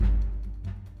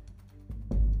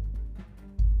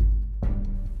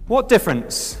What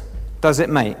difference does it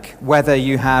make whether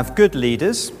you have good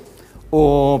leaders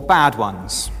or bad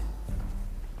ones?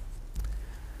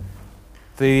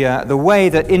 The way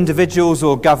that individuals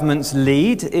or governments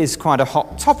lead is quite a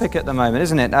hot topic at the moment,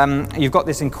 isn't it? You've got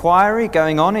this inquiry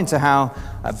going on into how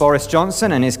Boris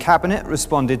Johnson and his cabinet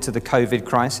responded to the COVID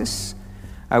crisis.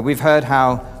 We've heard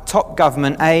how top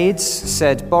government aides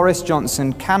said Boris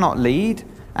Johnson cannot lead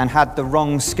and had the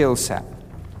wrong skill set.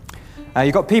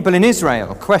 You've got people in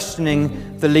Israel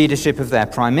questioning the leadership of their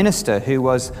prime minister, who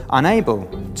was unable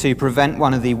to prevent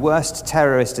one of the worst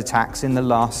terrorist attacks in the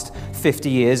last 50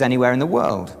 years anywhere in the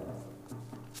world.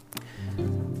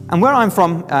 And where I'm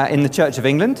from, in the Church of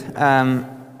England, the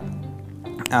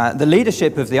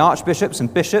leadership of the archbishops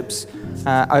and bishops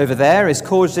over there is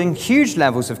causing huge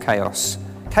levels of chaos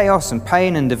and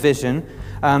pain and division,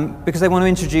 because they want to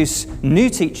introduce new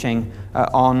teaching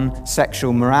on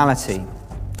sexual morality.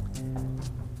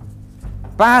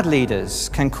 Bad leaders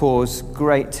can cause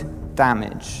great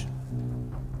damage.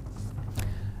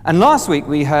 And last week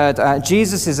we heard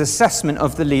Jesus' assessment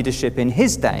of the leadership in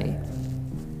his day.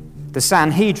 The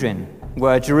Sanhedrin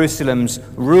were Jerusalem's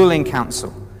ruling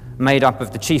council, made up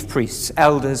of the chief priests,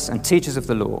 elders, and teachers of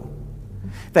the law.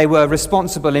 They were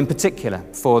responsible in particular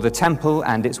for the temple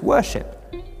and its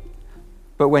worship.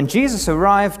 But when Jesus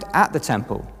arrived at the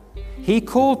temple, he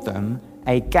called them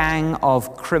a gang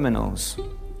of criminals.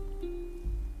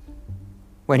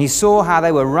 When he saw how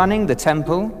they were running the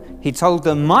temple, he told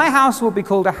them, "My house will be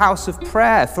called a house of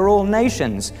prayer for all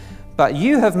nations, but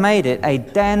you have made it a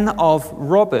den of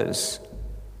robbers."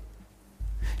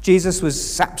 Jesus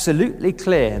was absolutely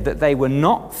clear that they were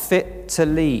not fit to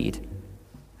lead.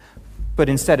 But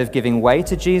instead of giving way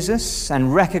to Jesus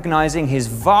and recognizing his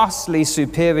vastly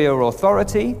superior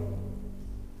authority,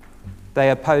 they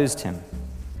opposed him.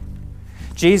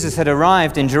 Jesus had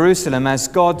arrived in Jerusalem as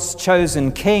God's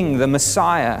chosen king, the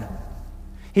Messiah.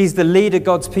 He's the leader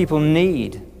God's people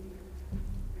need.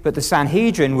 But the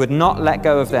Sanhedrin would not let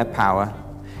go of their power.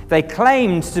 They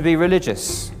claimed to be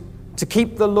religious, to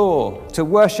keep the law, to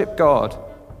worship God.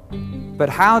 But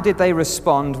how did they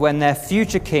respond when their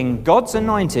future king, God's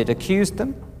anointed, accused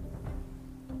them?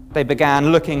 They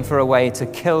began looking for a way to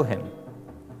kill him.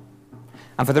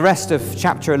 And for the rest of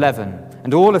chapter 11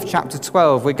 and all of chapter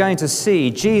 12, we're going to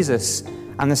see Jesus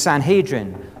and the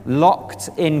Sanhedrin locked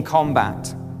in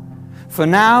combat. For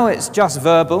now, it's just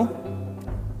verbal,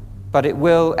 but it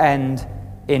will end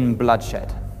in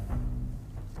bloodshed.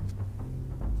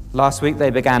 Last week, they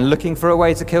began looking for a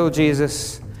way to kill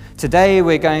Jesus. Today,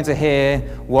 we're going to hear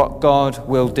what God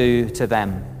will do to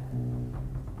them.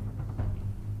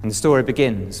 And the story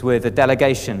begins with a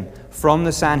delegation from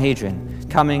the Sanhedrin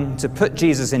coming to put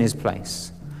Jesus in his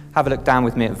place. Have a look down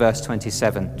with me at verse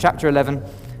 27. Chapter 11,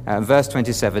 verse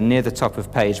 27, near the top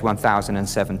of page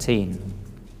 1017.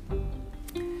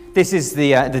 This is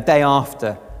the day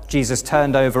after Jesus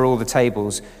turned over all the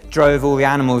tables, drove all the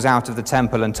animals out of the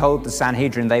temple, and told the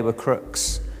Sanhedrin they were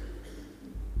crooks.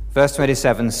 Verse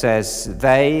 27 says,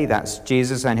 that's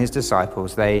Jesus and his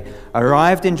disciples, they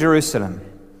arrived in Jerusalem.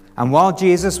 And while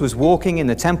Jesus was walking in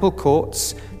the temple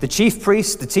courts, the chief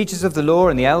priests, the teachers of the law,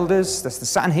 and the elders, that's the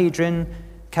Sanhedrin,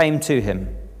 came to him.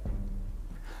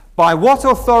 "By what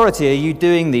authority are you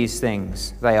doing these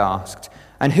things?" they asked.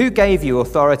 "And who gave you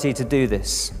authority to do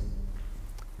this?"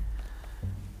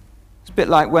 It's a bit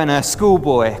like when a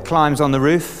schoolboy climbs on the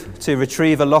roof to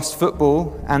retrieve a lost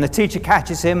football, and the teacher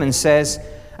catches him and says,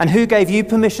 "And who gave you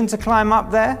permission to climb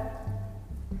up there?"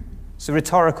 It's a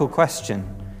rhetorical question,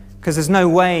 because there's no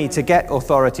way to get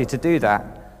authority to do that.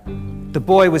 The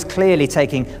boy was clearly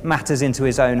taking matters into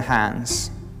his own hands,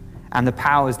 and the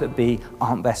powers that be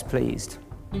aren't best pleased.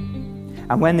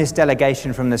 And when this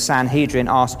delegation from the Sanhedrin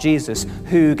asked Jesus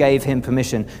who gave him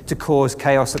permission to cause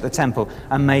chaos at the temple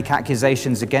and make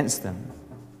accusations against them,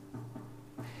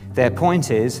 their point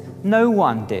is, no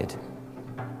one did.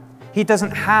 He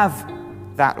doesn't have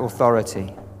that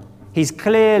authority. He's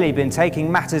clearly been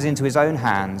taking matters into his own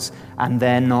hands, and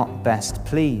they're not best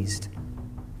pleased.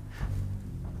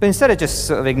 But instead of just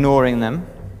sort of ignoring them,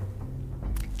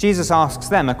 Jesus asks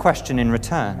them a question in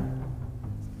return.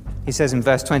 He says in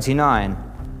verse 29,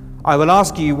 "I will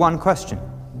ask you one question.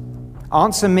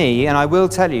 Answer me, and I will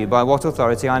tell you by what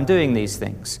authority I'm doing these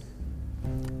things."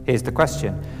 Here's the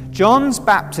question. John's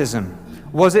baptism,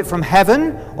 was it from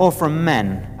heaven or from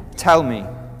men? Tell me.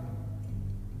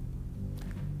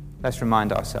 Let's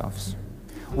remind ourselves.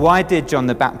 Why did John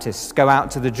the Baptist go out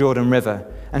to the Jordan River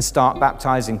and start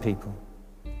baptizing people?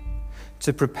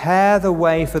 To prepare the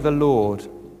way for the Lord.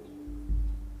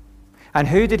 And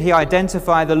who did he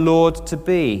identify the Lord to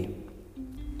be?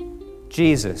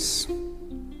 Jesus.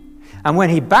 And when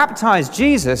he baptized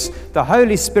Jesus, the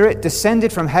Holy Spirit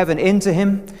descended from heaven into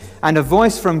him, and a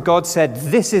voice from God said,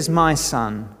 'This is my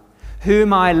Son,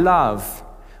 whom I love.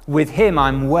 With him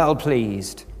I'm well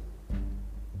pleased.'"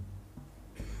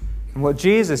 And what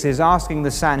Jesus is asking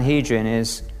the Sanhedrin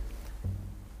is,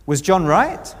 was John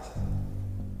right?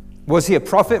 Was he a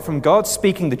prophet from God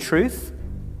speaking the truth?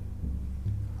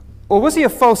 Or was he a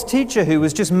false teacher who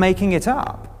was just making it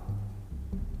up?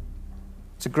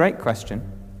 It's a great question.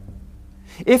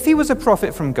 If he was a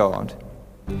prophet from God,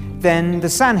 then the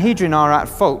Sanhedrin are at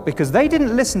fault because they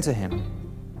didn't listen to him.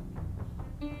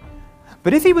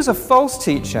 But if he was a false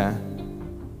teacher,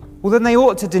 well, then they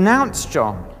ought to denounce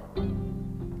John,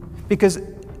 because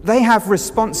they have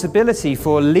responsibility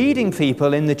for leading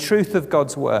people in the truth of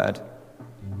God's word.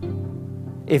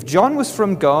 If John was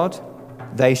from God,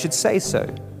 they should say so.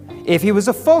 If he was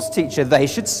a false teacher, they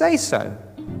should say so.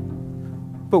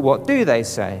 But what do they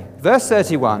say? Verse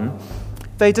 31,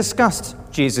 they discussed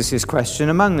Jesus' question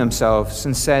among themselves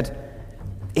and said,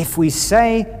 "If we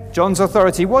say John's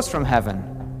authority was from heaven,"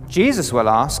 Jesus will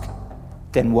ask,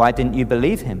 "then why didn't you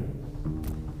believe him?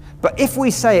 But if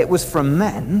we say it was from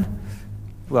men,"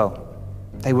 well,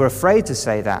 they were afraid to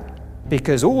say that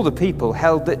because all the people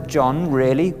held that John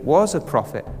really was a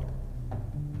prophet.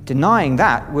 Denying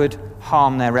that would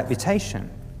harm their reputation.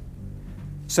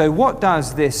 So what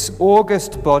does this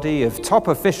august body of top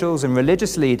officials and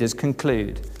religious leaders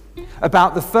conclude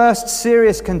about the first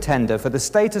serious contender for the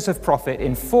status of prophet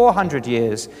in 400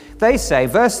 years? They say,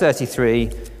 verse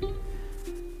 33,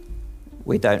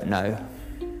 "We don't know.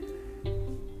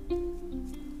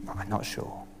 I'm not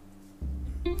sure."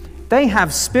 They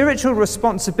have spiritual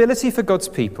responsibility for God's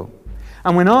people.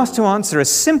 And when asked to answer a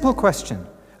simple question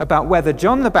about whether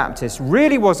John the Baptist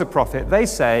really was a prophet, they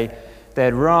say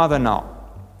they'd rather not.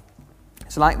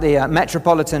 It's like the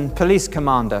Metropolitan Police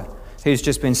Commander who's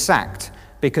just been sacked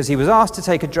because he was asked to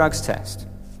take a drugs test.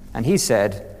 And he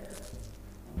said,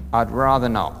 "I'd rather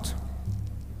not."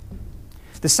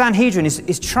 The Sanhedrin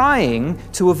is trying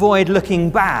to avoid looking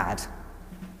bad,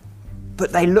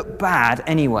 but they look bad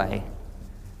anyway.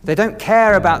 They don't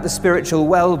care about the spiritual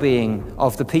well-being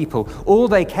of the people. All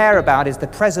they care about is the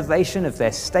preservation of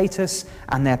their status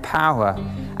and their power.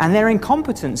 And their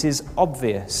incompetence is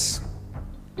obvious.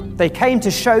 They came to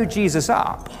show Jesus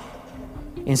up.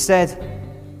 Instead,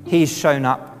 he's shown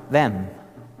up them.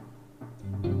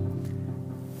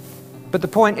 But the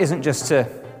point isn't just to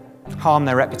harm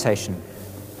their reputation.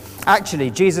 Actually,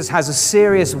 Jesus has a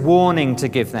serious warning to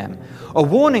give them, a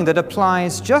warning that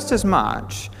applies just as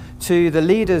much to the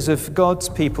leaders of God's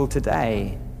people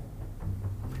today.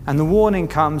 And the warning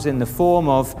comes in the form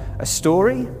of a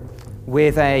story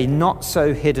with a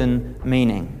not-so-hidden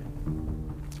meaning.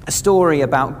 A story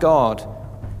about God,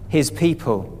 his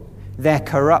people, their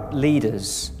corrupt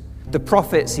leaders, the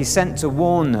prophets he sent to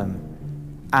warn them,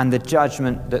 and the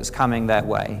judgment that's coming their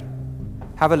way.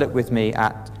 Have a look with me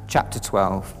at chapter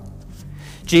 12.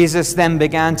 Jesus then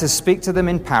began to speak to them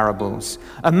in parables.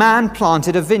 A man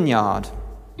planted a vineyard.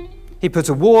 He put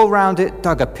a wall round it,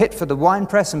 dug a pit for the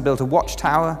winepress, and built a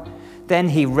watchtower. Then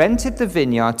he rented the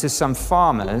vineyard to some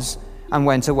farmers and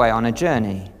went away on a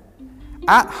journey.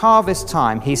 At harvest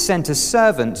time, he sent a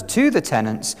servant to the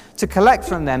tenants to collect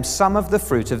from them some of the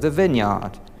fruit of the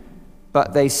vineyard.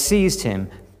 But they seized him,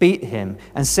 beat him,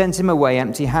 and sent him away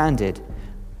empty-handed.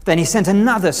 Then he sent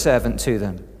another servant to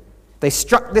them. They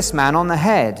struck this man on the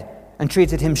head and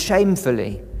treated him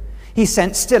shamefully. He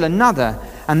sent still another,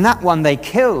 and that one they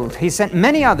killed. He sent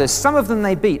many others. Some of them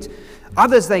they beat,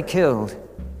 others they killed.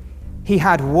 He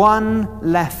had one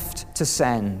left to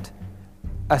send,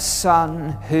 a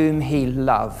son whom he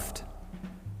loved.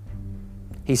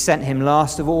 He sent him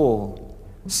last of all,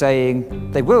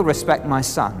 saying, "They will respect my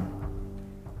son."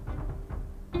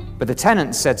 But the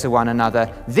tenants said to one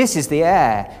another, "This is the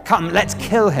heir. Come, let's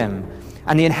kill him,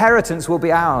 and the inheritance will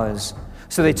be ours."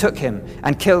 So they took him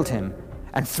and killed him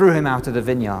and threw him out of the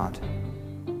vineyard.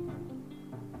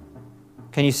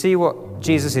 Can you see what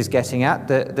Jesus is getting at?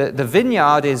 The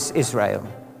vineyard is Israel,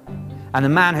 and the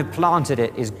man who planted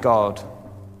it is God.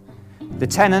 The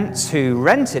tenants who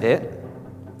rented it,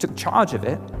 took charge of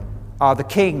it, are the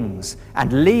kings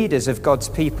and leaders of God's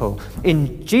people.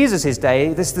 In Jesus'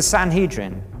 day, this is the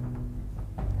Sanhedrin.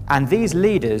 And these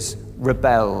leaders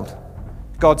rebelled.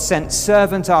 God sent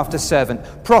servant after servant,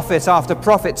 prophet after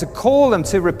prophet to call them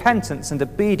to repentance and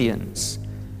obedience,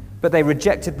 but they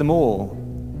rejected them all.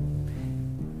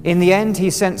 In the end,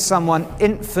 he sent someone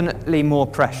infinitely more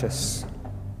precious,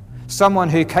 someone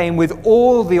who came with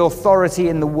all the authority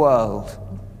in the world,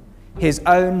 his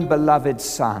own beloved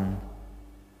Son.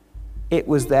 It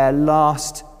was their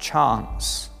last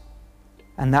chance,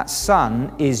 And that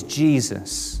son is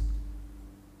Jesus.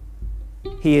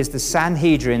 He is the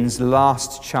Sanhedrin's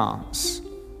last chance.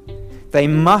 They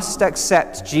must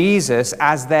accept Jesus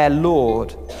as their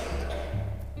Lord.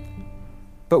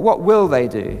 But what will they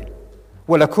do?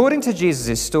 Well, according to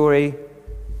Jesus' story,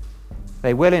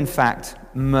 they will in fact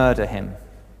murder him.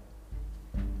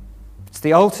 It's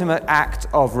the ultimate act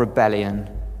of rebellion.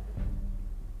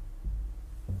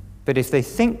 But if they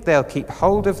think they'll keep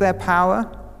hold of their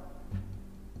power,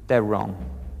 they're wrong.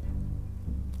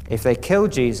 If they kill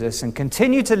Jesus and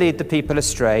continue to lead the people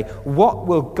astray, what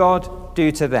will God do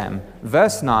to them?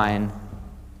 Verse 9,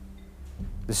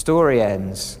 the story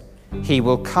ends. He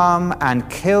will come and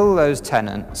kill those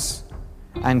tenants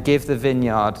and give the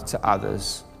vineyard to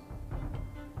others.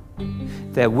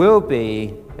 There will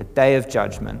be a day of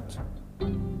judgment.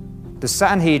 The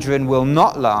Sanhedrin will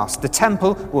not last. The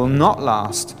temple will not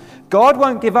last. God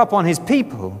won't give up on his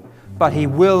people, but he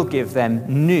will give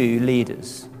them new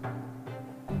leaders.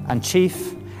 And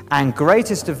chief and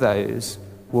greatest of those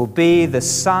will be the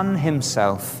Son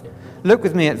himself. Look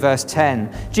with me at verse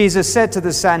 10. Jesus said to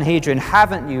the Sanhedrin,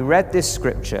 "Haven't you read this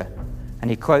scripture?" And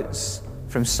he quotes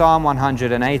from Psalm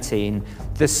 118,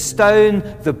 "The stone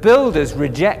the builders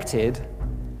rejected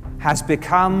has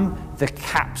become the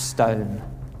capstone.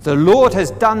 The Lord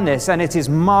has done this, and it is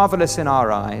marvelous in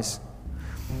our eyes."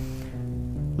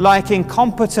 Like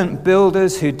incompetent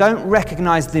builders who don't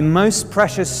recognize the most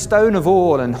precious stone of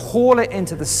all and haul it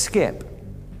into the skip,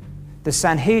 the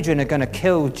Sanhedrin are going to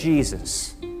kill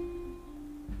Jesus.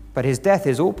 But his death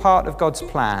is all part of God's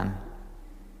plan.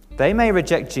 They may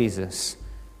reject Jesus,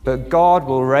 but God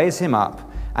will raise him up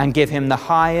and give him the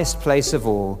highest place of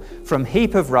all. From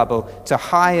heap of rubble to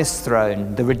highest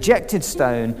throne, the rejected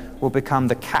stone will become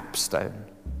the capstone.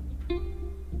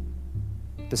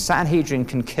 The Sanhedrin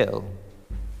can kill,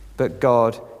 but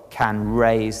God can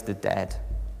raise the dead.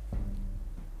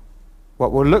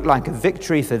 What will look like a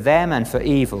victory for them and for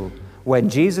evil when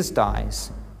Jesus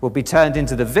dies will be turned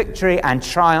into the victory and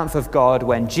triumph of God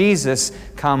when Jesus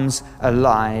comes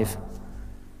alive.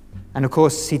 And of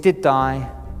course, he did die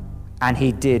and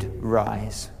he did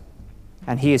rise.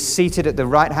 And he is seated at the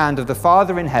right hand of the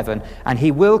Father in heaven, and he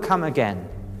will come again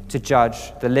to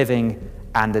judge the living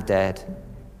and the dead.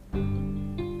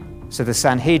 So the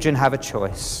Sanhedrin have a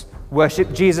choice: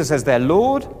 worship Jesus as their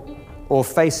Lord or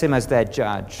face him as their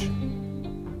judge.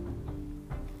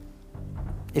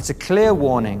 It's a clear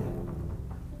warning,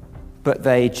 but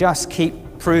they just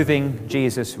keep proving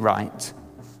Jesus right.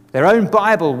 Their own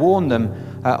Bible warned them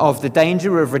of the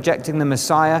danger of rejecting the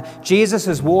Messiah. Jesus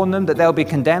has warned them that they'll be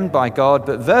condemned by God,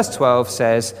 but verse 12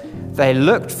 says they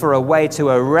looked for a way to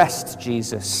arrest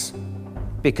Jesus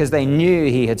because they knew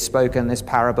he had spoken this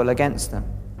parable against them.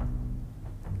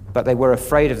 But they were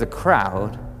afraid of the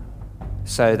crowd,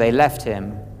 so they left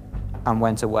him and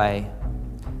went away.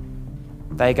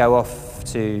 They go off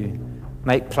to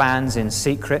make plans in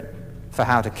secret for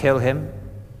how to kill him.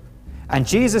 And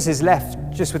Jesus is left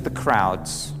just with the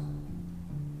crowds.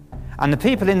 And the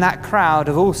people in that crowd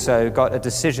have also got a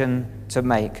decision to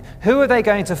make. Who are they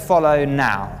going to follow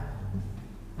now?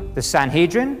 The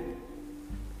Sanhedrin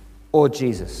or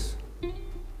Jesus?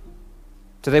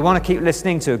 Do they want to keep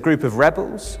listening to a group of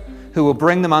rebels who will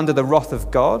bring them under the wrath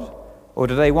of God? Or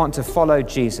do they want to follow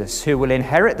Jesus, who will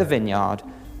inherit the vineyard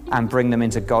and bring them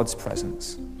into God's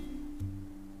presence?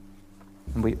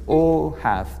 And we all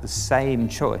have the same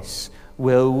choice.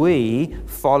 Will we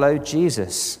follow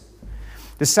Jesus?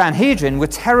 The Sanhedrin were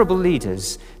terrible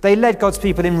leaders. They led God's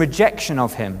people in rejection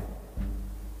of him.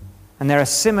 And there are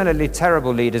similarly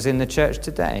terrible leaders in the church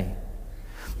today.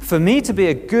 For me to be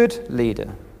a good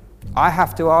leader, I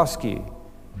have to ask you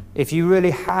if you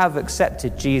really have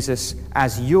accepted Jesus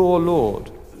as your Lord.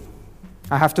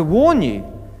 I have to warn you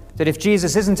that if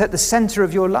Jesus isn't at the center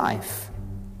of your life,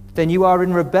 then you are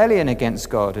in rebellion against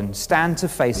God and stand to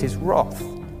face his wrath.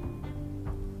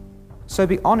 So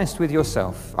be honest with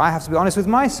yourself. I have to be honest with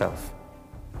myself.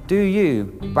 Do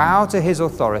you bow to his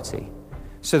authority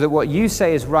so that what you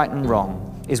say is right and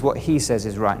wrong is what he says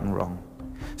is right and wrong?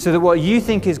 So that what you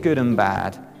think is good and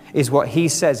bad is what he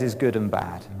says is good and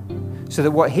bad? So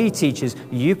that what he teaches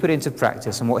you put into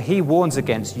practice and what he warns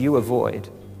against you avoid?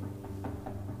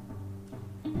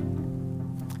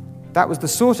 That was the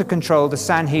sort of control the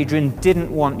Sanhedrin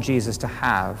didn't want Jesus to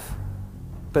have.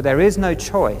 But there is no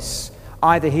choice.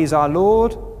 Either he's our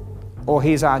Lord or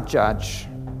he's our judge.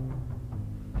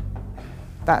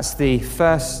 That's the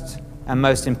first and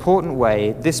most important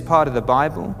way this part of the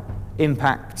Bible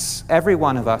impacts every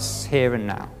one of us here and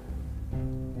now.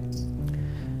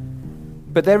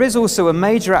 But there is also a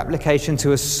major application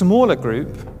to a smaller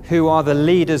group who are the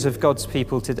leaders of God's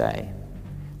people today.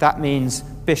 That means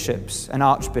bishops and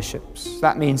archbishops.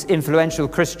 That means influential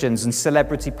Christians and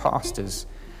celebrity pastors.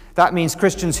 That means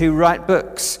Christians who write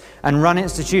books and run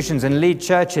institutions and lead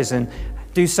churches and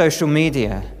do social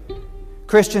media.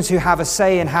 Christians who have a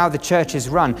say in how the church is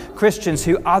run. Christians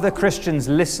who other Christians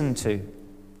listen to.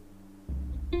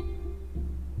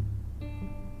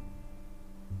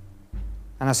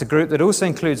 And that's a group that also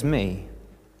includes me.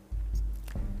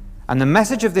 And the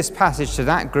message of this passage to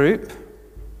that group,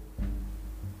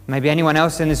 maybe anyone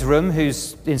else in this room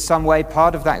who's in some way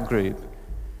part of that group,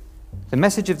 the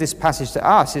message of this passage to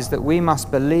us is that we must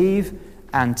believe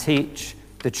and teach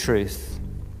the truth.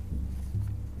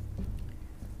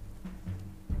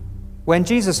 When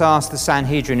Jesus asked the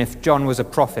Sanhedrin if John was a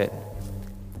prophet,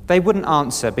 they wouldn't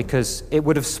answer because it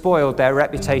would have spoiled their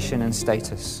reputation and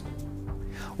status.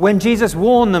 When Jesus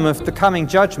warned them of the coming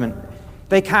judgment,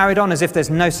 they carried on as if there's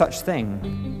no such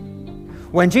thing.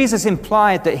 When Jesus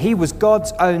implied that he was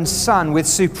God's own son with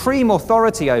supreme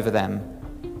authority over them,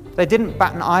 they didn't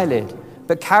bat an eyelid,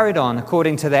 but carried on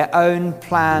according to their own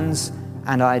plans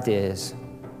and ideas.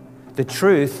 The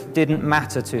truth didn't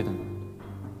matter to them.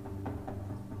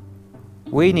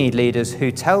 We need leaders who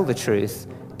tell the truth,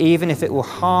 even if it will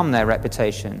harm their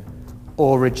reputation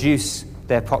or reduce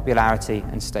their popularity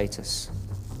and status.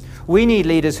 We need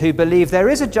leaders who believe there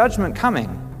is a judgment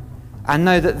coming and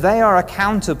know that they are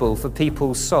accountable for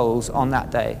people's souls on that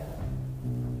day.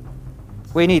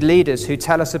 We need leaders who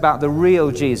tell us about the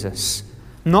real Jesus,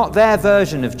 not their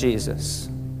version of Jesus,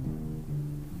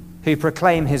 who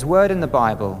proclaim his word in the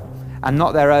Bible and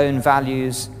not their own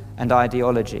values and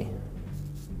ideology.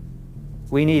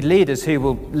 We need leaders who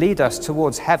will lead us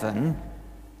towards heaven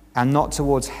and not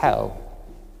towards hell.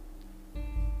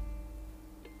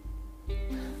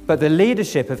 But the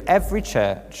leadership of every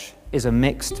church is a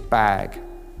mixed bag.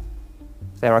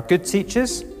 There are good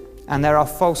teachers and there are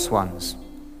false ones.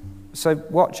 So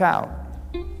watch out.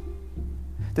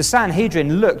 The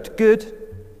Sanhedrin looked good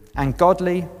and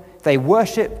godly. They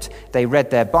worshipped, they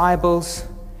read their Bibles,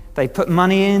 they put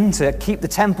money in to keep the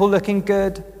temple looking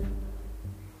good.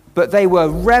 But they were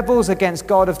rebels against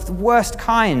God of the worst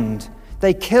kind.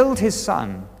 They killed his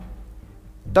son.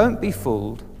 Don't be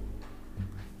fooled.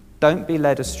 Don't be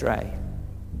led astray.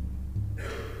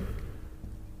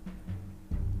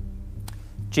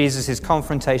 Jesus'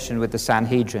 confrontation with the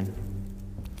Sanhedrin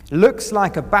looks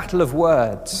like a battle of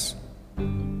words.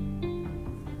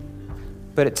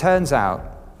 But it turns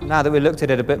out, now that we looked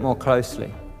at it a bit more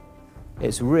closely,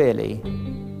 it's really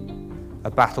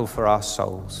a battle for our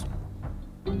souls.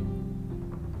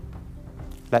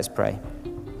 Let's pray.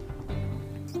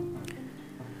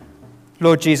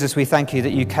 Lord Jesus, we thank you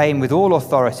that you came with all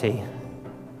authority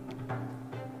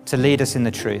to lead us in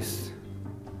the truth.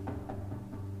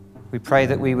 We pray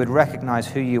that we would recognize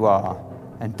who you are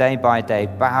and day by day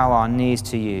bow our knees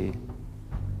to you,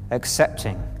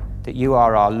 accepting that you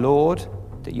are our Lord,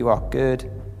 that you are good,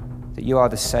 that you are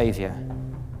the Savior.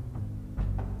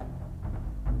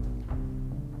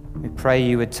 We pray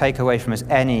you would take away from us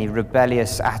any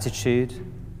rebellious attitude,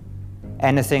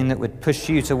 anything that would push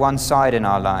you to one side in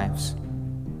our lives.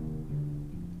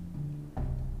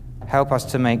 Help us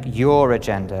to make your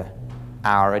agenda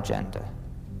our agenda.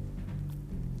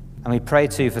 And we pray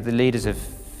too for the leaders of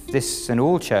this and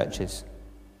all churches,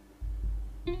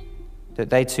 that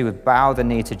they too would bow the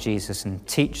knee to Jesus and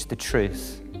teach the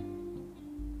truth.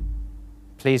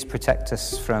 Please protect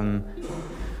us from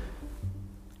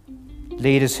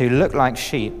leaders who look like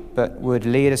sheep but would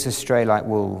lead us astray like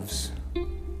wolves.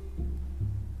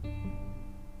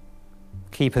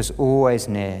 Keep us always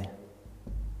near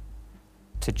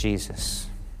to Jesus.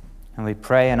 And we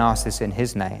pray and ask this in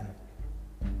his name.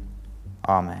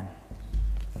 Amen.